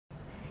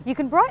You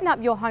can brighten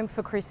up your home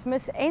for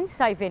Christmas and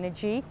save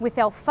energy with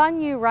our fun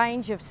new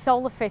range of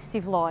solar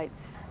festive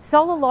lights.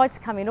 Solar lights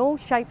come in all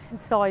shapes and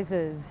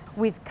sizes,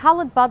 with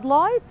coloured bud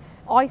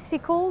lights,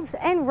 icicles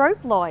and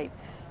rope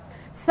lights.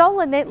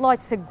 Solar net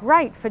lights are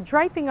great for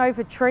draping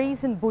over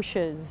trees and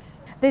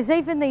bushes. There's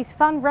even these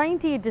fun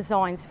reindeer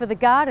designs for the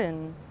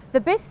garden. The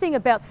best thing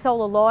about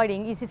solar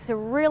lighting is it's a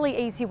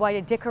really easy way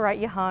to decorate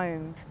your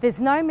home. There's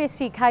no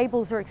messy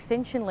cables or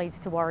extension leads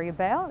to worry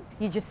about.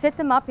 You just set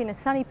them up in a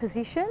sunny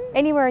position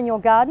anywhere in your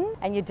garden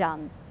and you're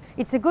done.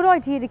 It's a good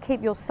idea to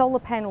keep your solar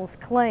panels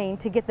clean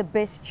to get the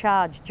best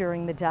charge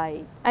during the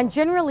day. And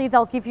generally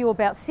they'll give you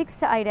about 6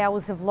 to 8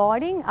 hours of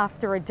lighting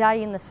after a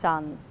day in the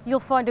sun.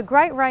 You'll find a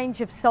great range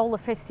of solar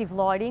festive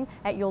lighting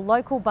at your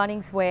local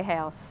Bunnings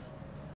warehouse.